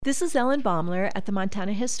This is Ellen Baumler at the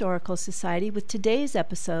Montana Historical Society with today's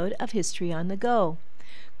episode of History on the Go.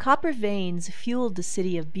 Copper veins fueled the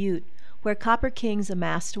city of Butte, where copper kings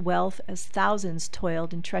amassed wealth as thousands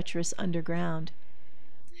toiled in treacherous underground.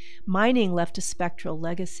 Mining left a spectral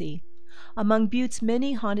legacy. Among Butte's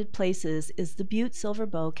many haunted places is the Butte-Silver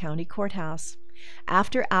Bow County Courthouse.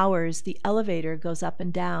 After hours, the elevator goes up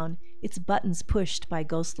and down, its buttons pushed by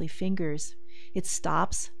ghostly fingers. It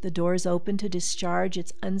stops, the doors open to discharge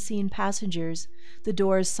its unseen passengers, the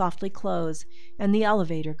doors softly close, and the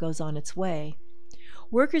elevator goes on its way.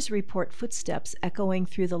 Workers report footsteps echoing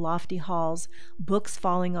through the lofty halls, books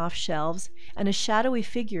falling off shelves, and a shadowy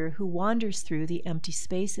figure who wanders through the empty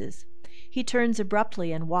spaces. He turns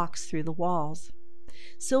abruptly and walks through the walls.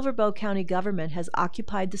 Silver Bow County government has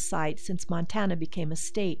occupied the site since Montana became a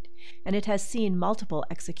state, and it has seen multiple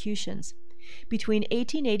executions. Between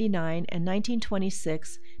 1889 and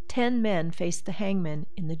 1926, 10 men faced the hangman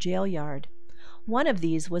in the jail yard. One of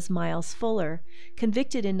these was Miles Fuller,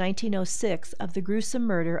 convicted in 1906 of the gruesome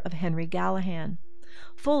murder of Henry Gallahan.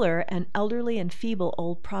 Fuller, an elderly and feeble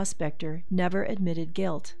old prospector, never admitted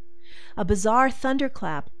guilt. A bizarre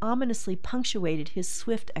thunderclap ominously punctuated his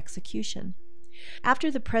swift execution. After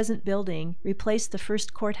the present building replaced the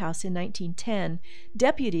first courthouse in 1910,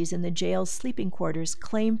 deputies in the jail's sleeping quarters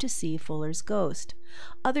claimed to see Fuller's ghost.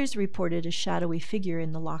 Others reported a shadowy figure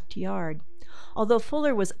in the locked yard. Although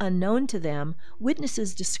Fuller was unknown to them,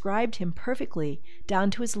 witnesses described him perfectly, down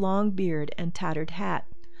to his long beard and tattered hat.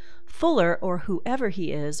 Fuller, or whoever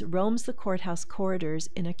he is, roams the courthouse corridors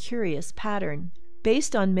in a curious pattern.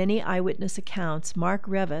 Based on many eyewitness accounts, Mark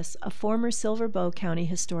Revis, a former Silver Bow County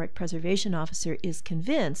Historic Preservation Officer, is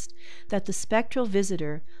convinced that the spectral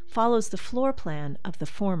visitor follows the floor plan of the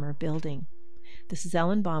former building. This is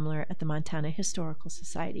Ellen Baumler at the Montana Historical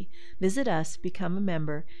Society. Visit us, become a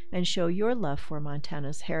member, and show your love for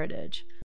Montana's heritage.